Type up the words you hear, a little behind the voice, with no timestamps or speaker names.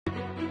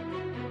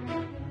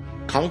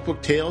Comic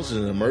Book Tales is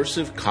an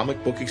immersive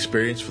comic book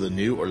experience for the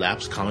new or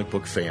lapsed comic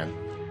book fan.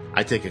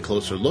 I take a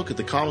closer look at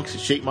the comics that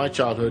shaped my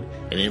childhood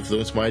and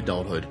influenced my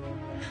adulthood.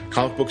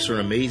 Comic books are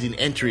an amazing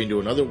entry into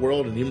another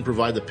world and even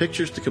provide the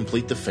pictures to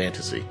complete the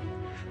fantasy.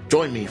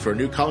 Join me for a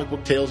new Comic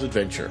Book Tales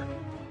adventure.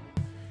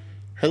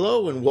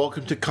 Hello and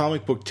welcome to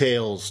Comic Book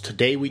Tales.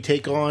 Today we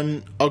take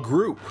on a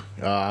group.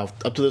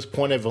 Up to this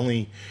point I've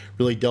only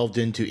really delved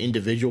into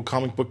individual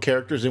comic book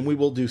characters, and we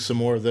will do some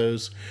more of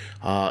those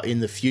in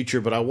the future,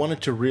 but I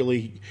wanted to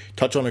really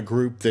touch on a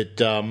group that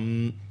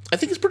I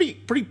think is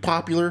pretty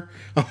popular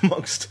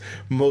amongst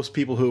most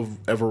people who've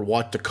ever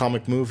watched a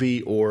comic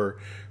movie or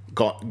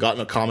gotten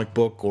a comic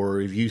book,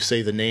 or if you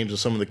say the names of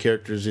some of the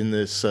characters in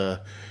this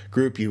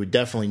group, you would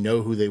definitely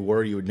know who they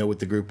were, you would know what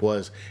the group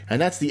was,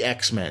 and that's the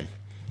X-Men.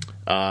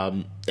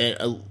 And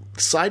a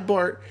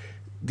sidebar,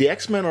 the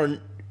X-Men are,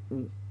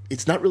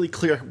 it's not really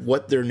clear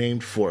what they're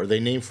named for. Are they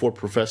named for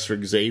Professor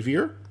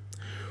Xavier,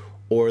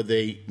 or are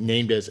they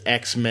named as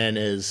X-Men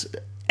as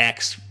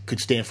X could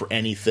stand for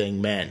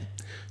anything men?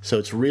 So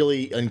it's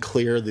really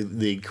unclear.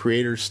 The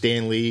creators,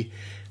 Stan Lee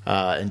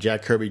and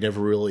Jack Kirby, never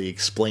really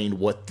explained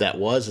what that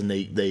was, and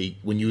they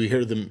when you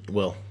hear them,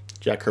 well,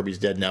 Jack Kirby's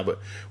dead now, but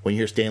when you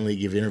hear Stan Lee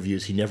give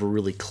interviews, he never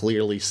really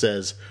clearly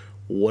says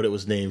what it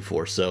was named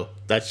for, so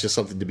that's just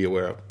something to be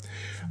aware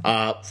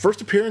of.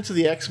 First appearance of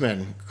the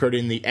X-Men occurred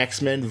in the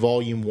X-Men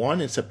Volume 1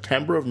 in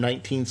September of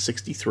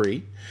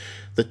 1963.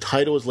 The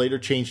title was later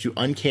changed to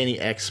Uncanny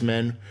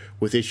X-Men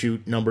with issue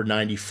number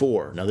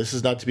 94. Now, this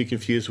is not to be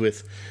confused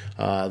with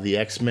the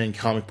X-Men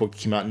comic book that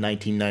came out in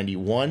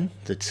 1991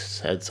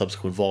 that's had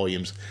subsequent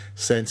volumes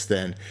since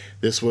then.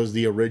 This was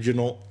the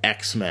original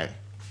X-Men.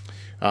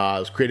 It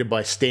was created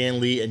by Stan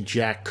Lee and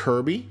Jack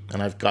Kirby,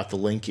 and I've got the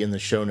link in the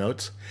show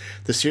notes.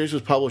 The series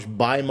was published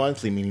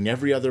bi-monthly, meaning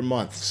every other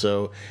month.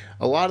 So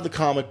a lot of the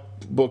comic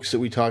books that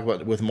we talk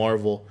about with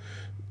Marvel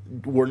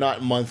were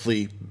not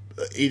monthly,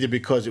 either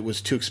because it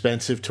was too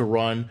expensive to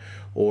run,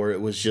 or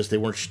it was just they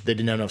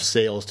didn't have enough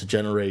sales to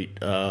generate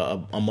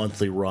a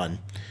monthly run.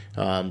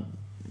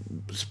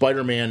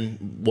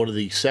 Spider-Man, one of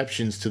the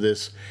exceptions to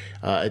this,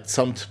 at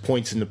some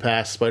points in the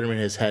past, Spider-Man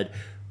has had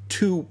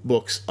 2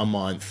 books a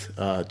month,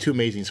 2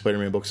 Amazing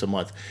Spider-Man books a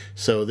month.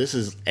 So this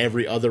is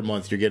every other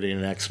month you're getting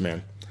an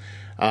X-Men.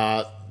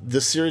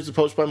 This series is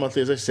published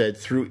bi-monthly, as I said,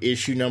 through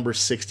issue number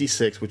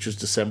 66, which was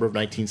December of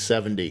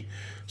 1970.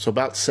 So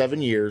about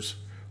 7 years,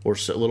 or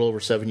a little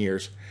over 7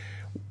 years.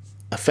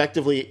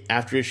 Effectively,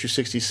 after issue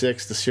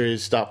 66, the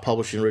series stopped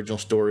publishing original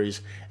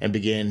stories and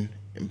began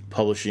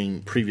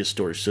publishing previous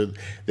stories. So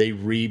they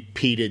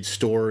repeated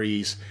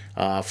stories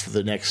for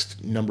the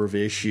next number of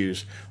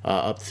issues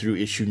up through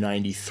issue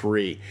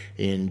 93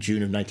 in June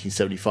of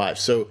 1975.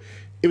 So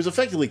it was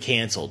effectively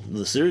canceled.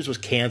 The series was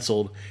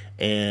canceled,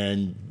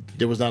 and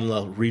there was not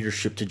enough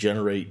readership to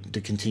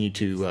continue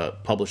to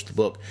publish the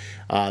book.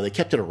 They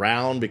kept it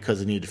around because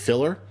they needed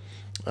filler.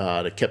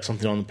 They kept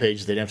something on the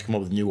page. They didn't have to come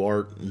up with new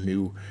art,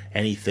 new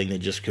anything. They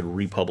just could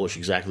republish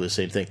exactly the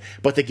same thing.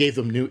 But they gave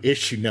them new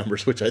issue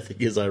numbers, which I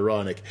think is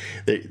ironic.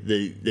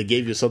 They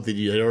gave you something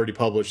you had already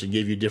published and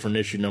gave you a different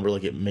issue number,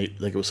 like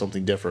it was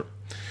something different.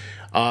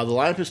 The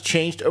lineup has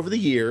changed over the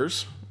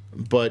years,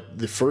 but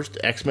the first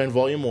X-Men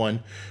Volume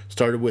 1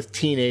 started with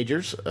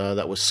teenagers.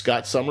 That was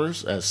Scott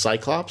Summers as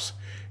Cyclops,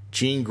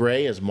 Jean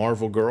Grey as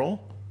Marvel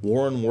Girl,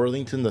 Warren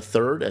Worthington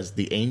III as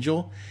the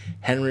Angel,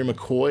 Henry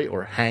McCoy,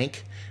 or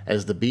Hank,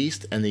 as the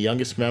Beast, and the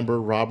youngest member,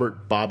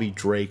 Robert Bobby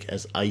Drake,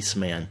 as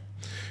Iceman.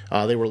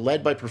 They were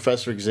led by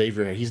Professor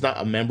Xavier. He's not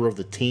a member of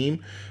the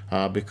team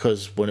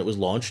because when it was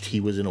launched, he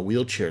was in a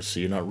wheelchair,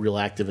 so you're not real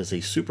active as a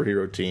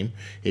superhero team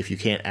if you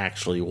can't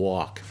actually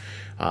walk.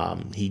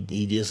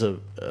 He is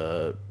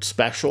a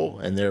special,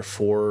 and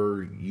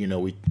therefore,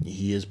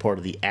 he is part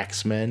of the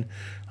X-Men,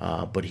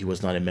 but he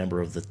was not a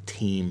member of the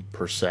team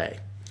per se.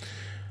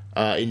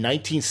 In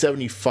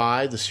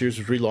 1975, the series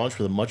was relaunched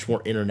with a much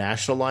more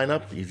international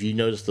lineup. If you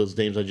notice those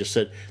names I just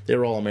said, they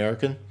were all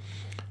American.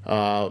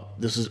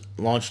 This is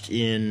launched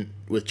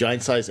with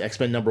Giant Size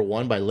X-Men number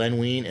 1 by Len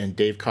Wein and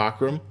Dave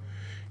Cockrum.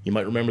 You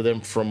might remember them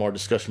from our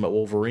discussion about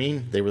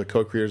Wolverine. They were the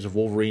co-creators of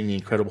Wolverine and the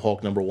Incredible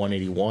Hulk number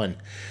 181.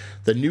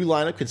 The new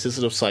lineup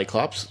consisted of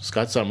Cyclops,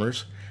 Scott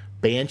Summers,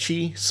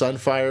 Banshee,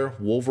 Sunfire,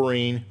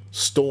 Wolverine,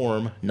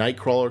 Storm,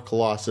 Nightcrawler,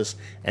 Colossus,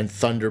 and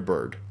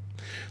Thunderbird.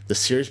 The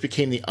series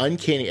became the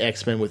Uncanny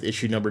X-Men with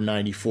issue number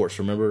 94. So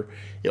remember,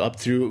 up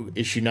through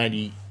issue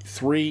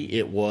 93,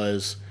 it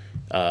was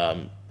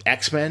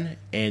X-Men,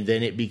 and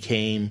then it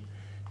became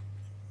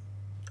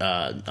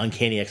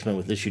Uncanny X-Men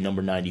with issue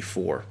number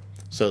 94.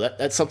 So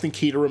that's something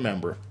key to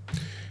remember.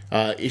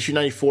 Issue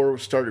 94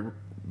 started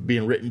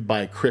being written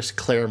by Chris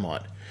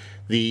Claremont.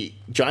 The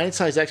Giant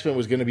Size X-Men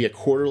was going to be a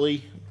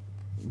quarterly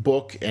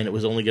book, and it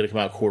was only going to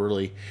come out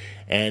quarterly,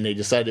 and they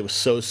decided it was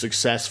so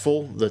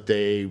successful that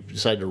they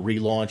decided to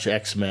relaunch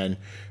X-Men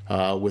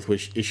with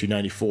issue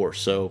 94.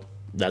 So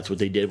That's what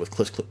they did with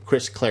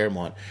Chris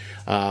Claremont.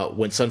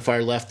 When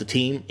Sunfire left the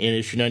team in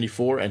issue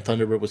 94, and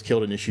Thunderbird was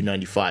killed in issue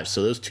 95.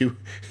 So those two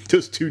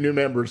new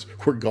members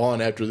were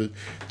gone after the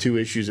 2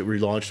 issues that we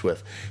launched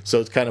with.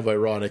 So it's kind of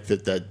ironic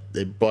that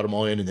they brought them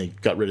all in and they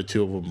got rid of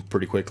 2 of them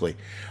pretty quickly.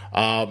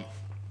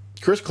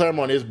 Chris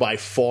Claremont is by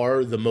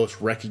far the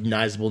most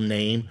recognizable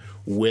name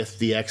with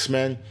the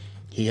X-Men.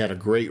 He had a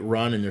great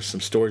run, and there's some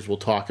stories we'll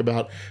talk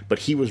about, but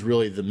he was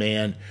really the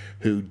man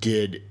who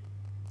did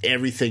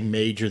everything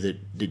major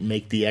that did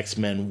make the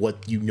X-Men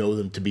what you know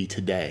them to be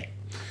today.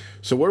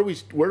 So where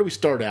do we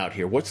start out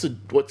here? What's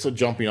the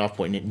jumping off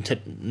point?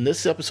 In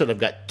this episode, I've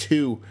got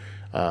 2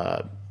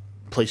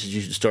 places you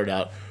should start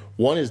out.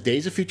 One is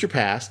Days of Future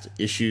Past,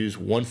 issues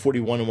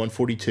 141 and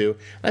 142.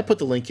 I put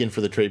the link in for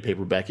the trade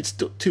paperback. It's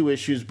still 2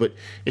 issues, but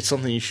it's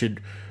something you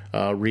should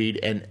read.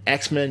 And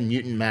X-Men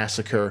Mutant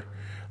Massacre,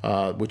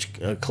 which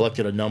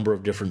collected a number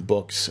of different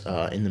books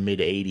in the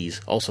mid-'80s,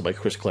 also by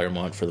Chris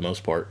Claremont for the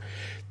most part.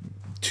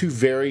 2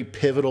 very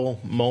pivotal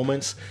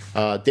moments.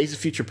 Days of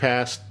Future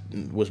Past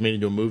was made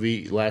into a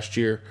movie last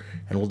year,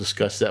 and we'll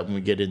discuss that when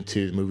we get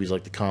into the movies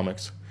like the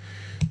comics.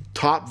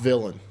 Top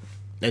villain,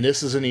 and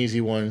this is an easy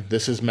one.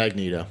 This is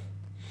Magneto.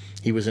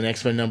 He was in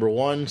X-Men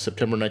 #1,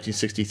 September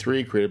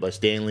 1963, created by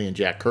Stan Lee and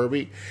Jack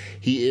Kirby.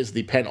 He is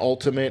the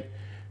penultimate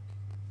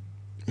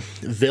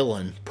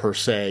villain, per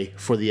se,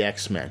 for the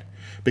X-Men,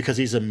 because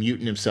he's a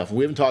mutant himself.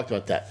 We haven't talked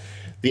about that.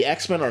 The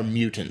X-Men are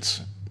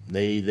mutants.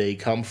 They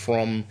come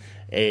from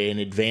an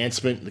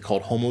advancement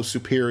called Homo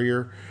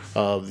Superior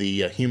of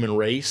the human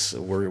race,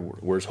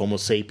 whereas Homo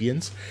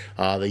sapiens.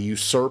 They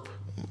usurp,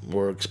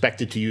 or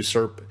expected to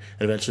usurp,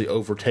 and eventually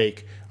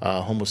overtake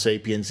Homo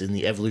sapiens in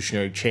the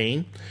evolutionary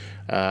chain.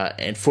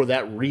 And for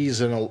that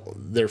reason,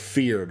 they're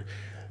feared.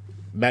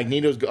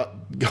 Magneto's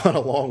gone a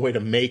long way to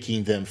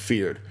making them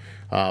feared.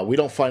 We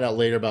don't find out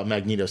later about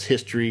Magneto's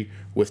history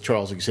with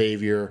Charles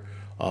Xavier,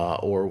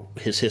 or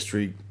his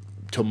history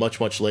till much,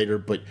 much later,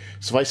 but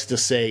suffice it to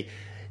say,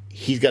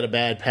 he's got a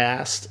bad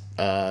past.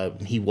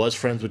 He was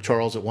friends with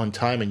Charles at one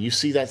time, and you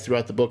see that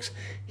throughout the books.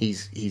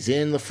 He's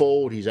in the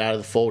fold, he's out of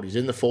the fold, he's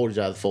in the fold, he's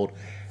out of the fold.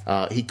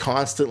 He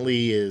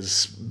constantly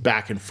is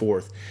back and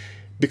forth,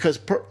 because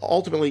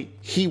ultimately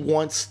he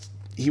wants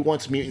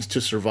mutants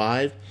to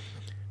survive,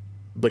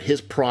 but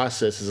his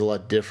process is a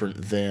lot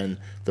different than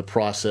the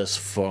process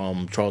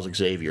from Charles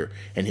Xavier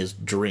and his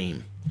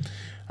dream.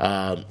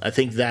 I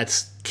think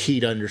that's key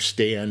to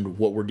understand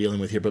what we're dealing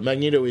with here. But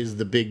Magneto is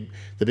the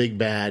big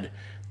bad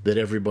that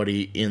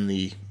everybody in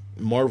the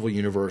Marvel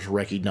Universe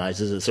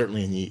recognizes, and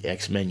certainly in the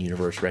X-Men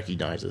universe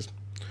recognizes.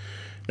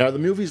 Now, the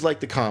movies like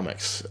the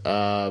comics.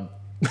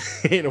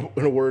 In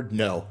a word,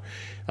 no.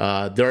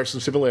 There are some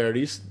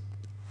similarities.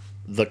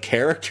 The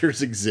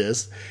characters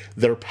exist.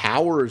 Their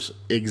powers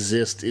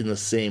exist in the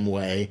same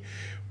way.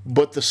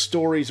 But the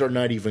stories are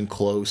not even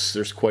close.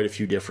 There's quite a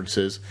few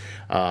differences.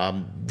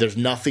 There's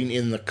nothing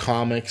in the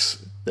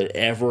comics that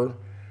ever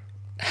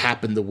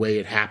happened the way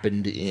it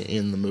happened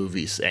in the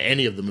movies,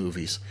 any of the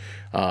movies.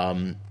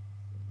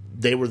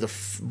 They were the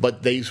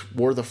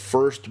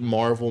first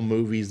Marvel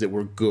movies that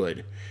were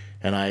good,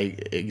 and I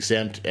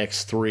exempt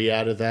X3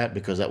 out of that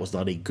because that was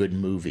not a good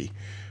movie.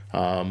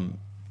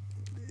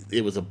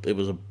 It was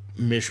a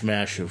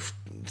mishmash of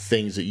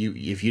things that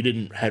if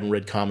you hadn't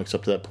read comics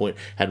up to that point,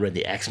 had read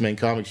the X-Men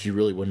comics, you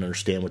really wouldn't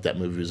understand what that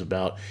movie was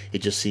about. It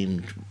just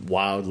seemed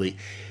wildly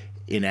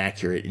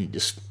inaccurate and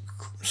just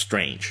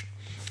strange.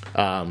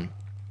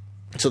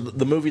 So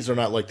the movies are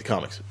not like the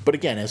comics. But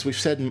again, as we've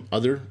said in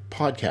other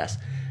podcasts,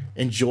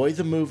 enjoy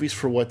the movies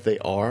for what they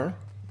are.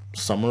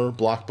 Summer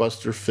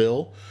blockbuster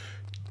fill.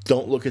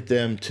 Don't look at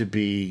them to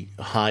be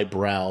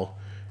highbrow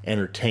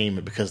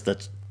entertainment, because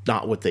that's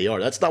not what they are.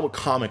 That's not what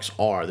comics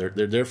are. They're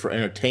there for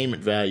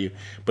entertainment value,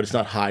 but it's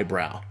not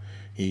highbrow.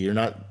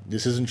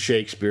 This isn't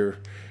Shakespeare.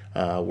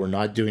 We're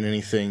not doing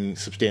anything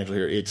substantial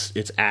here.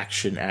 It's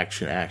action,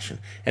 action, action.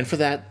 And for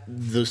that,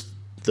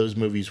 those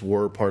movies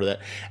were part of that.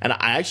 And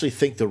I actually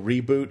think the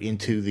reboot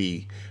into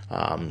the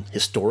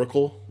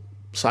historical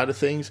side of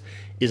things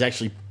is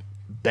actually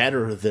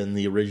better than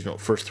the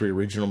first 3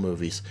 original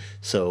movies.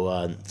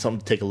 So something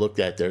to take a look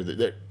at there.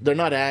 They're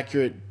not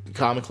accurate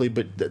comically,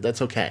 but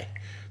that's okay.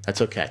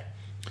 That's okay.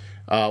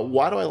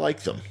 Why do I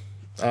like them?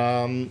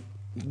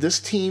 This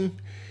team,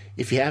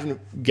 if you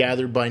haven't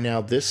gathered by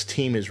now, this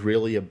team is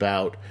really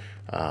about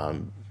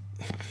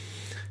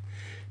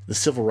the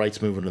civil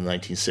rights movement in the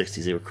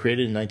 1960s. They were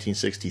created in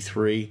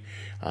 1963.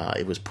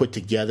 It was put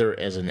together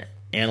as an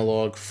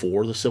analog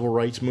for the civil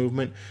rights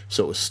movement,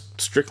 so it was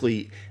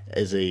strictly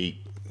as a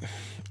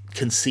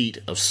conceit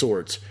of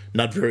sorts,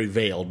 not very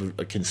veiled,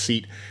 but a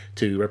conceit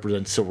to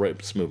represent civil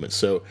rights movement.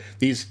 So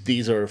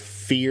these are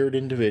feared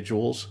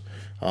individuals.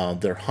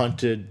 They're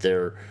hunted.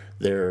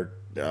 They're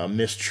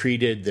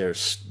mistreated.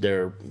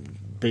 They're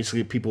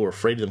basically, people are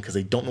afraid of them because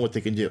they don't know what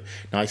they can do.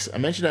 Now, I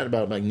mentioned that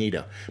about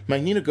Magneto.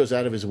 Magneto goes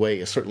out of his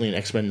way, certainly in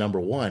X-Men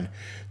 #1,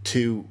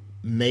 to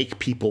make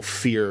people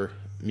fear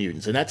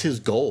mutants, and that's his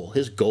goal.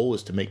 His goal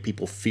is to make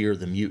people fear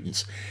the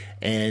mutants,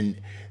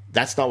 and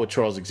That's not what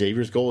Charles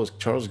Xavier's goal is.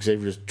 Charles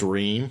Xavier's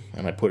dream,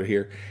 and I put it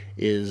here,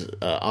 is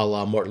a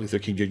la Martin Luther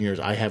King Jr.'s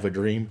I have a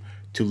dream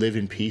to live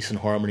in peace and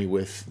harmony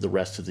with the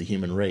rest of the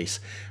human race.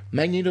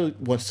 Magneto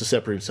wants to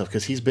separate himself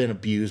because he's been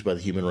abused by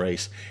the human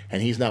race,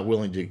 and he's not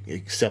willing to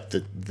accept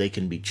that they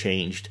can be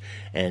changed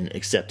and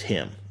accept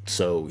him.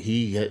 So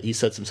he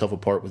sets himself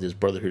apart with his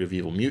Brotherhood of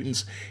Evil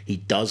Mutants. He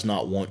does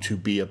not want to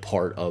be a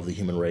part of the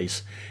human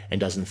race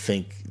and doesn't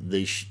think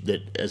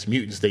that as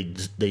mutants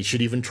they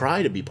should even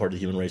try to be part of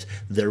the human race.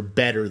 They're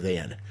better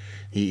than.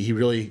 He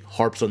really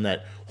harps on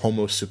that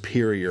Homo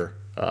superior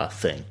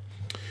thing.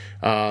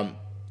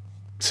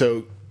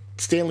 So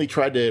Stan Lee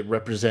tried to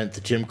represent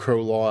the Jim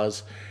Crow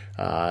laws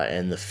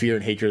and the fear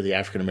and hatred of the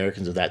African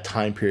Americans of that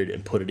time period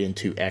and put it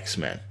into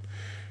X-Men.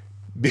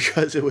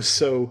 Because it was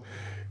so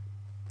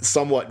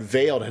somewhat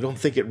veiled, I don't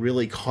think it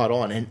really caught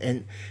on.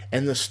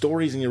 And the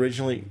stories in the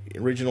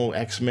original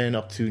X-Men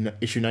up to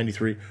issue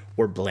 93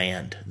 were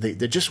bland.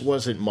 There just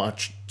wasn't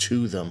much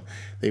to them.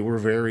 They were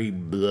very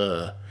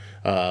blah.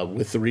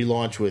 With the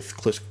relaunch with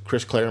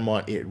Chris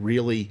Claremont, it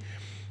really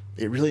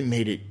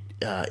made it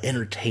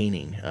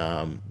entertaining.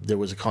 There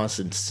was a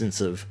constant sense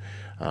of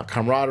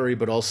camaraderie,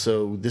 but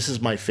also this is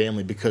my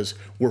family because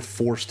we're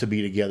forced to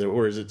be together.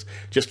 Whereas it's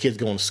just kids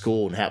going to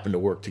school and happen to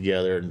work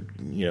together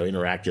and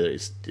interact together.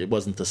 It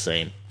wasn't the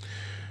same.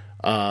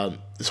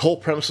 This whole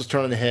premise was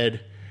turned on the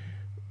head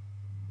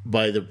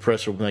by the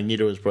press of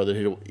Magneto's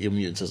Brotherhood of Evil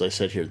Mutants. As I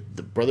said here,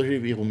 the Brotherhood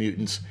of Evil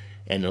Mutants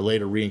and the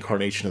later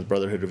reincarnation of the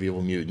Brotherhood of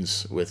Evil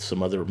Mutants with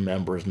some other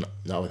members,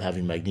 not with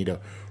having Magneto,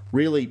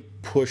 really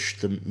push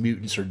the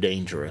mutants are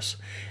dangerous.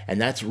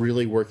 And that's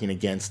really working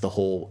against the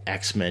whole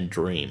X-Men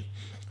dream.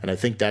 And I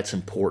think that's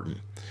important.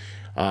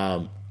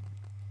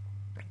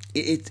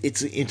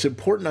 It's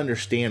important to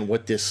understand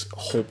what this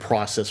whole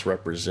process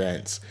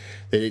represents.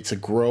 That it's a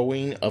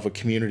growing of a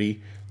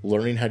community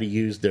learning how to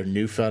use their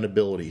newfound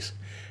abilities.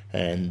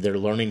 And they're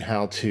learning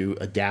how to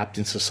adapt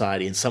in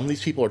society. And some of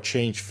these people are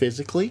changed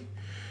physically.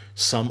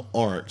 Some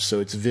aren't,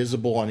 so it's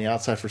visible on the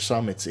outside for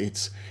some.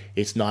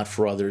 It's not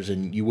for others,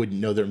 and you wouldn't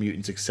know they're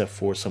mutants except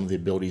for some of the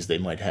abilities they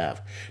might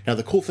have. Now,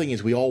 the cool thing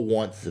is we all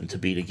want them to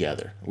be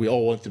together. We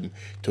all want them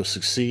to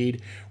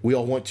succeed. We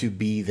all want to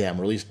be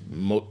them, or at least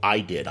I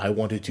did. I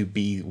wanted to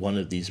be one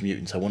of these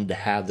mutants. I wanted to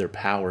have their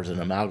powers. An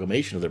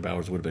amalgamation of their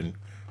powers would have been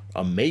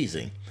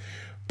amazing.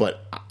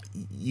 But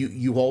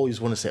you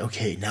always want to say,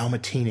 okay, now I'm a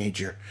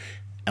teenager.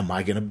 Am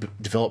I going to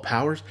develop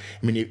powers?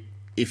 I mean,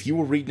 if you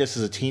were reading this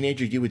as a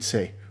teenager, you would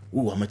say,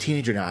 ooh, I'm a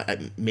teenager now.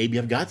 Maybe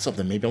I've got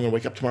something. Maybe I'm going to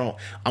wake up tomorrow.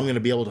 I'm going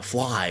to be able to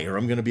fly, or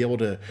I'm going to be able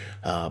to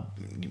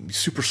be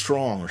super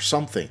strong or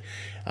something.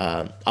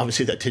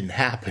 Obviously, that didn't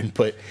happen,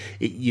 but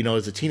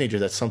as a teenager,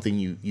 that's something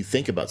you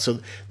think about.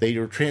 So they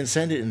were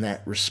transcended in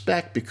that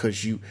respect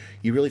because you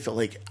really felt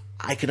like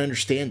I can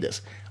understand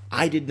this.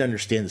 I didn't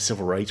understand the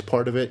civil rights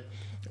part of it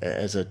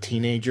as a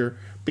teenager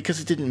because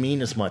it didn't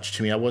mean as much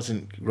to me. I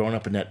wasn't growing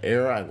up in that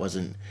era.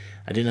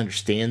 I didn't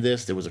understand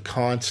this. There was a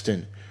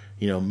constant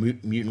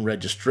mutant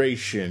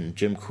registration,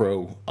 Jim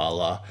Crow,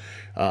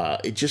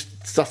 it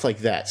just stuff like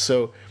that.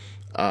 So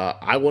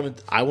I wanted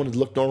to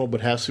look normal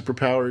but have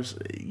superpowers.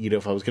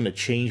 If I was going to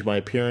change my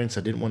appearance,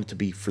 I didn't want it to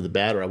be for the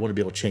bad, or I want to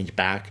be able to change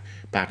back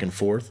and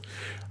forth.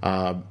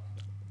 And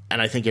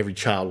I think every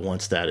child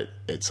wants that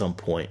at some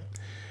point.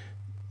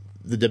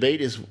 The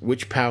debate is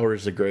which power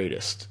is the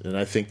greatest, and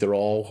I think they're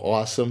all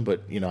awesome.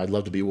 But I'd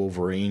love to be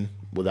Wolverine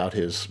without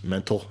his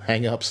mental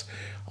hang-ups.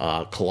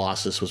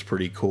 Colossus was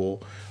pretty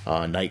cool.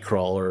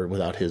 Nightcrawler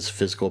without his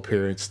physical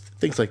appearance.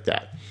 Things like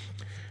that.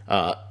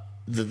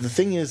 The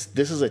thing is,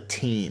 this is a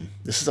team.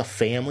 This is a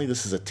family.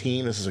 This is a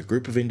team. This is a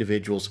group of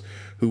individuals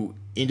who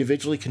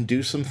individually can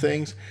do some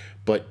things,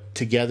 but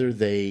together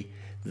they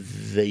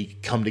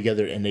come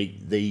together and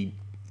they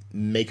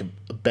make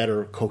a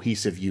better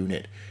cohesive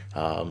unit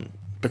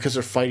because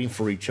they're fighting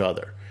for each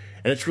other.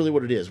 And it's really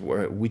what it is.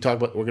 We're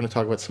going to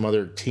talk about some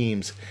other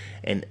teams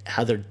and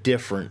how they're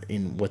different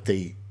in what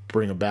they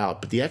bring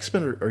about. But the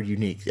X-Men are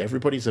unique.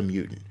 Everybody's a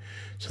mutant.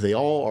 So they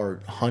all are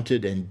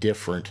hunted and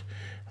different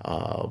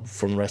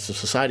from the rest of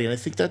society. And I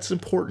think that's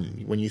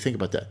important when you think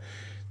about that.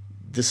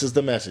 This is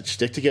the message.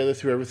 Stick together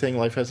through everything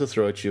life has to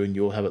throw at you, and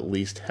you'll at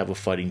least have a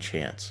fighting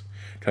chance.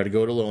 Try to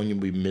go it alone, you'll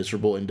be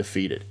miserable and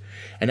defeated.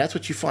 And that's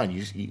what you find.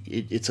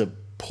 It's a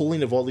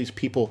pulling of all these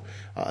people.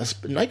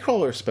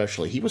 Nightcrawler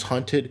especially. He was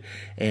hunted,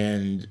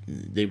 and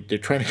they're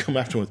trying to come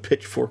after him with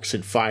pitchforks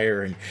and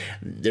fire, and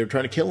they're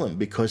trying to kill him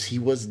because he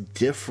was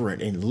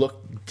different and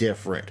looked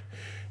different,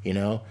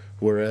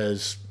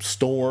 Whereas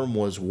Storm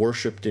was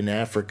worshipped in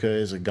Africa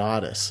as a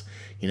goddess.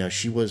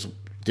 She was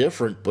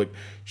different, but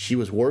she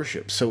was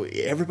worshipped. So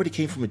everybody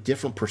came from a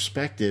different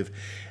perspective,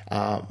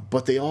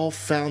 but they all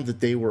found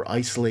that they were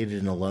isolated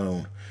and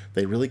alone.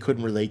 They really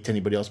couldn't relate to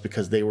anybody else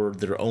because they were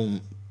the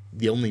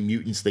only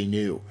mutants they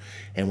knew.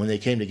 And when they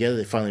came together,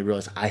 they finally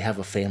realized, I have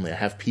a family. I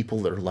have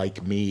people that are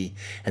like me,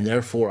 and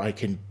therefore I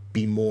can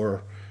be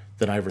more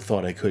than I ever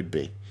thought I could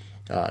be.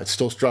 It's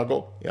still a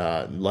struggle.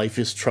 Life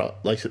is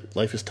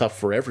tough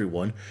for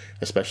everyone,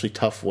 especially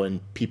tough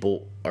when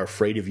people are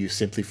afraid of you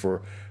simply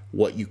for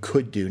what you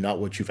could do, not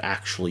what you've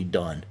actually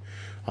done.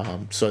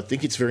 So I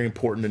think it's very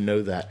important to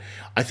know that.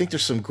 I think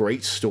there's some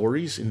great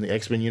stories in the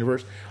X-Men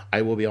universe.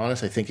 I will be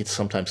honest, I think it's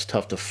sometimes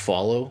tough to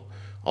follow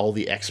all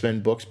the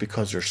X-Men books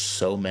because there's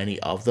so many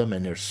of them,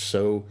 and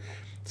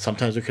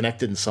sometimes they're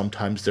connected and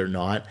sometimes they're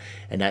not,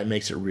 and that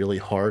makes it really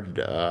hard.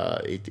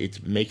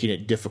 It's making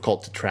it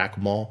difficult to track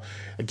them all.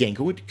 Again,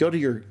 go to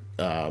your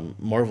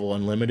Marvel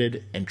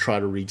Unlimited and try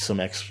to read some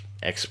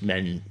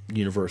X-Men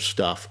universe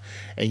stuff,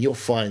 and you'll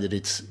find that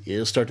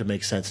it'll start to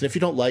make sense. And if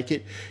you don't like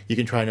it, you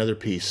can try another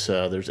piece.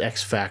 There's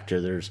X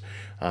Factor, there's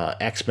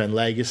X-Men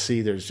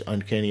Legacy, there's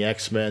Uncanny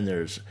X-Men,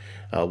 there's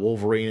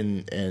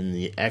Wolverine and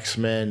the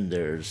X-Men.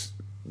 There's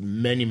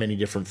many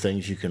different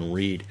things you can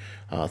read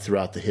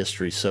throughout the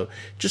history. So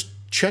just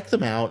check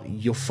them out.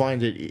 You'll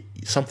find that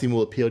something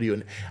will appeal to you,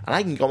 and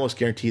I can almost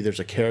guarantee there's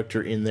a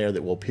character in there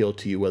that will appeal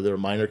to you, whether a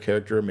minor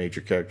character or a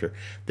major character.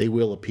 They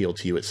will appeal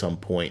to you at some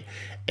point,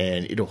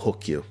 and it'll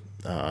hook you.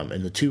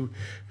 And the 2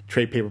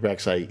 trade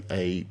paperbacks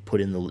I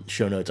put in the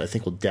show notes, I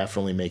think will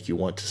definitely make you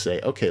want to say,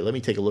 okay, let me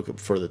take a look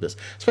further at this,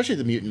 especially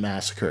the Mutant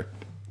Massacre.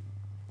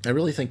 I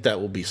really think that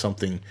will be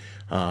something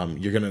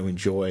you're going to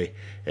enjoy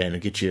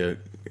and get a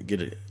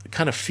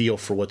kind of feel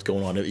for what's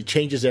going on. It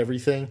changes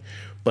everything,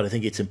 but I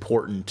think it's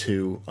important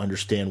to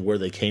understand where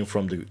they came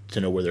from to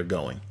know where they're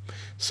going.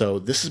 So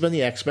this has been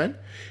the X-Men.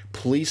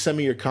 Please send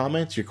me your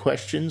comments, your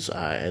questions.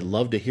 I'd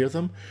love to hear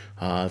them.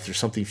 If there's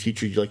something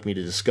future you'd like me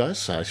to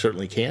discuss, I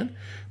certainly can.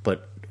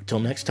 But until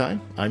next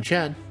time, I'm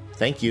Chad.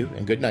 Thank you,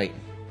 and good night.